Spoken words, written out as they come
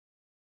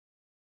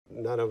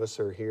none of us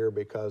are here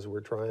because we're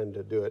trying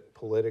to do it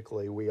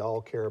politically. We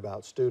all care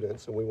about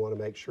students, and we want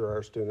to make sure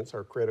our students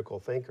are critical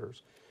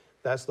thinkers.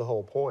 That's the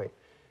whole point.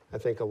 I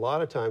think a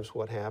lot of times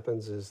what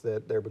happens is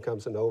that there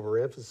becomes an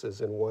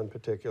overemphasis in one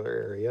particular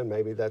area, and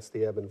maybe that's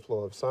the ebb and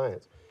flow of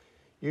science.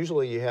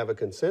 Usually you have a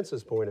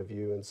consensus point of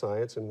view in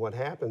science, and what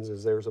happens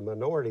is there's a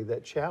minority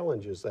that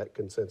challenges that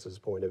consensus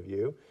point of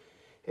view.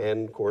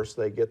 And of course,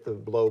 they get the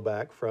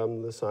blowback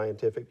from the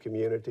scientific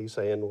community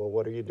saying, well,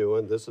 what are you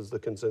doing? This is the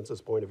consensus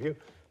point of view.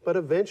 But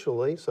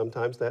eventually,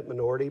 sometimes that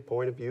minority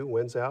point of view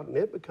wins out and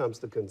it becomes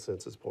the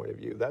consensus point of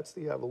view. That's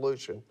the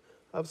evolution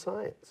of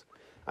science.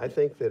 I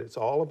think that it's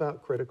all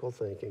about critical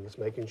thinking. It's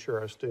making sure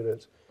our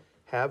students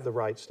have the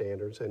right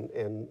standards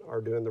and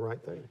are doing the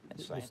right thing.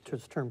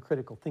 This term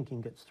critical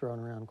thinking gets thrown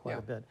around quite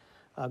a bit.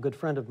 A good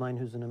friend of mine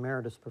who's an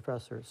emeritus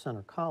professor at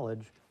Center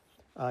College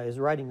is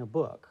writing a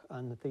book,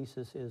 and the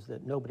thesis is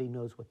that nobody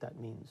knows what that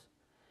means.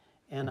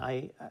 And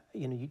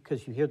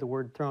because you hear the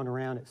word thrown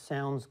around, it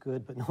sounds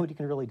good, but nobody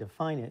can really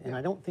define it. And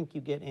I don't think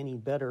you get any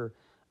better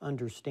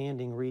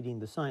understanding reading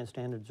the science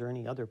standards or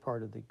any other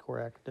part of the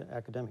core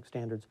academic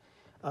standards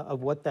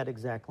of what that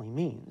exactly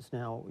means.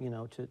 Now,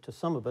 to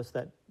some of us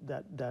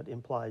that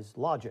implies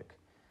logic,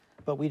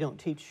 but we don't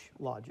teach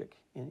logic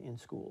in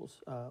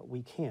schools.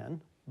 We can,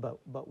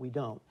 but we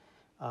don't.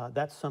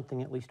 That's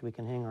something at least we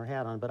can hang our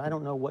hat on. But I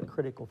don't know what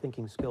critical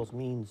thinking skills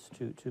means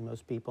to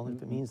most people, and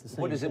if it means the same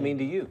thing. What does it mean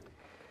to you?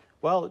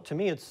 Well, to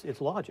me, it's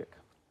logic.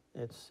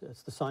 It's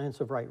the science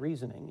of right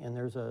reasoning, and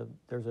there's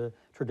a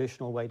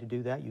traditional way to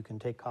do that. You can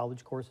take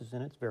college courses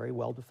in it. It's very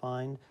well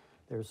defined.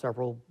 There's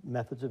several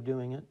methods of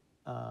doing it.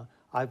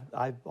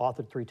 I've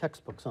authored 3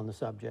 textbooks on the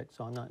subject,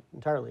 so I'm not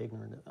entirely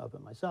ignorant of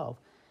it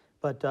myself.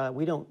 But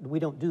we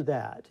don't do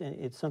that.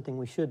 It's something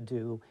we should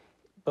do,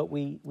 but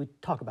we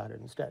talk about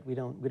it instead. We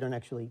don't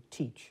actually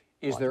teach.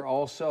 Is there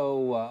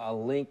also a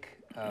link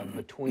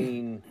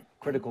between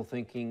critical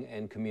thinking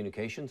and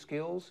communication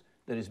skills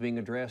that is being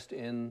addressed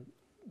in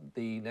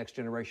the next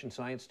generation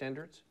science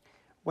standards?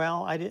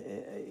 Well,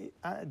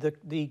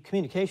 the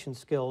communication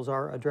skills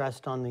are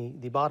addressed on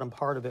the bottom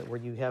part of it, where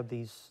you have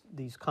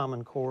these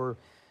common core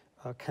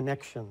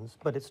connections,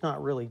 but it's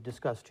not really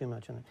discussed too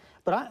much in it.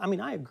 But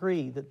I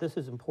agree that this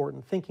is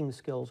important. Thinking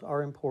skills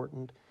are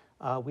important.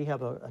 We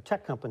have a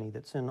tech company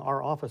that's in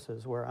our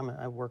offices where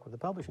I work with a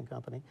publishing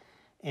company,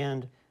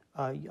 and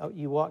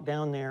you walk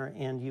down there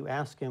and you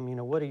ask them,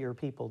 what do your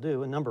people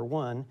do? And number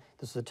one,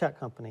 this is a tech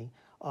company.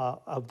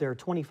 Of their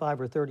 25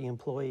 or 30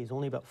 employees,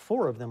 only about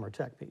 4 of them are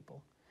tech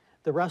people.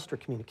 The rest are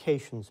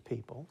communications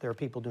people. There are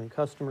people doing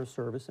customer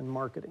service and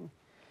marketing.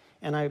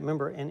 And I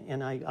remember,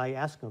 and I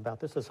asked him about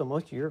this. I said, so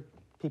most of your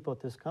people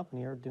at this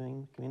company are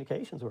doing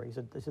communications work. He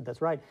said,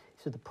 that's right.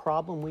 He said, the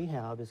problem we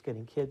have is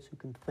getting kids who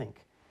can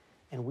think.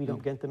 And we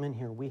don't get them in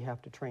here. We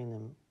have to train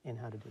them in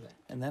how to do that.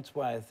 And that's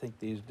why I think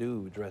these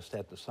do address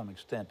that to some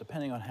extent,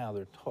 depending on how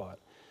they're taught.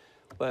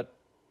 But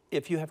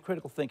if you have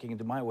critical thinking,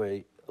 into my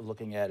way of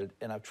looking at it,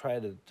 and I've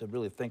tried to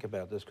really think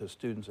about this because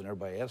students and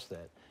everybody asks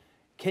that,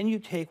 can you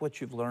take what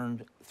you've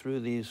learned through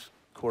these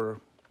core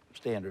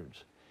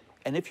standards,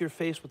 and if you're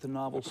faced with a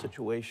novel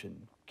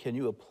situation, can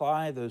you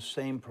apply those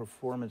same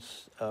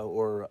performance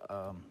or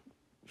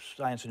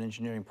science and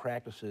engineering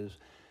practices,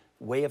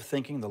 way of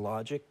thinking, the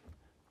logic,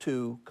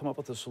 to come up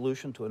with a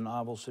solution to a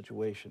novel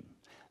situation?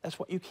 That's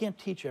what you can't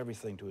teach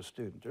everything to a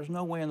student. There's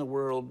no way in the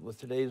world with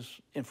today's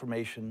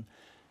information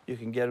you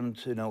can get them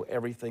to know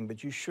everything,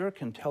 but you sure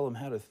can tell them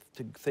how to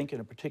think in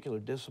a particular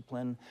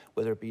discipline,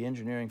 whether it be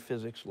engineering,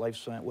 physics, life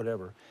science,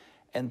 whatever.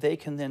 And they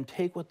can then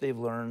take what they've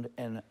learned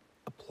and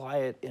apply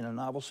it in a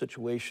novel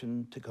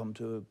situation to come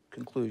to a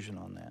conclusion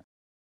on that.